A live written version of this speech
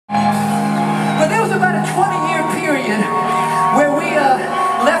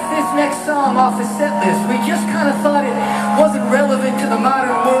song off the set list. We just kind of thought it wasn't relevant to the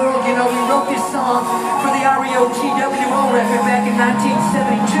modern world. You know, we wrote this song for the REO record back in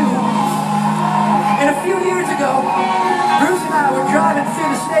 1972. And a few years ago, Bruce and I were driving through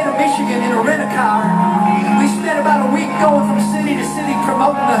the state of Michigan in a rent-a-car. We spent about a week going from city to city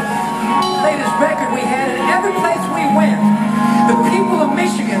promoting the latest record we had, and every place we went, the people of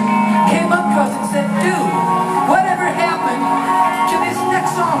Michigan came up to us and said, "Dude, whatever happened to this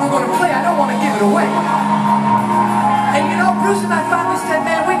next song we're going to play? I don't want to give it away." And you know, Bruce and I finally said,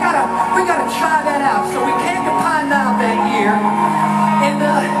 "Man, we gotta try that out." So we came to Pine Knob that year, and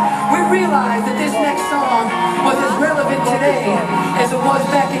we realized that this next song was as relevant today as it was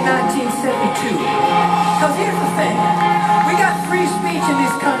back in 1972. Because here's the thing, we got free speech in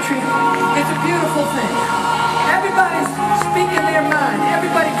this country. It's a beautiful thing. Everybody's speaking their mind.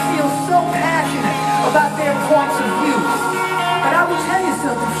 Everybody feels so passionate about their points of view. But I will tell you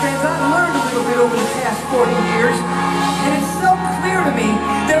something, friends, I've learned a little bit over the past 40 years, and it's so clear to me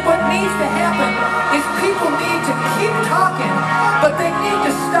that what needs to happen is people need to keep talking, but they need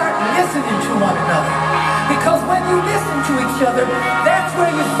to start listening to one another. Because when you listen to each other, that's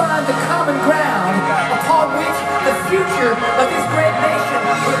where you find the common ground upon which the future of this great nation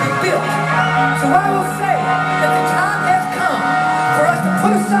will be built. So I will say that the time has come for us to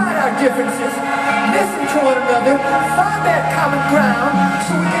put aside our differences, listen to one another, find that common ground,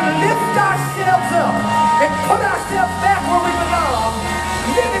 so we can lift ourselves up and put ourselves back where we belong,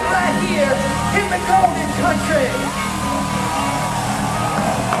 living right here in the golden country.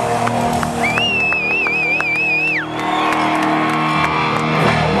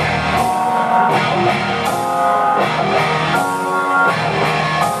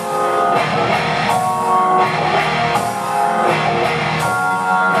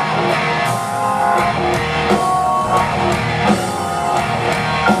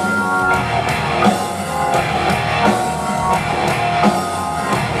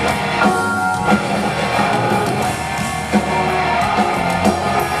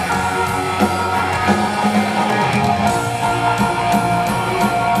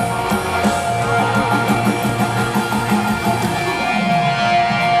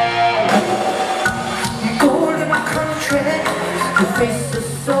 Your face is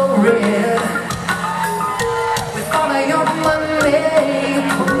so red. With all of your money, your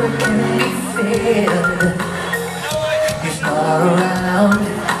poor can be fed. You start around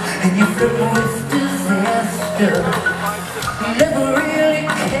and you flirt with disaster, never really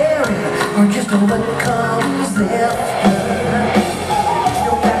caring or just what comes after.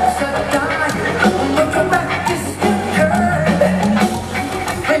 Your back's a dying, but your back is still turned,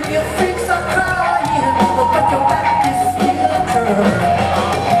 and your freaks are crying, but your back is still turned.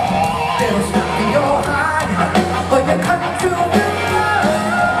 They'll stop your heart, but you cut through the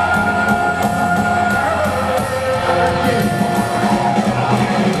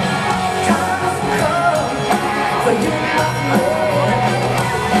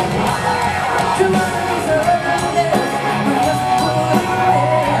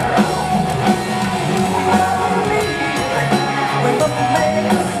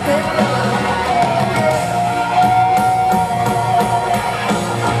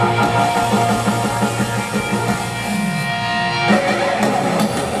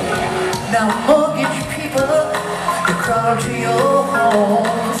now mortgage people, they crawl to your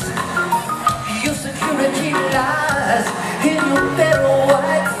homes. Your security lies in your better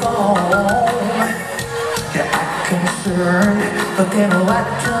white phone. You act concerned, but then why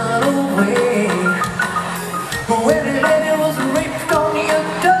turn away?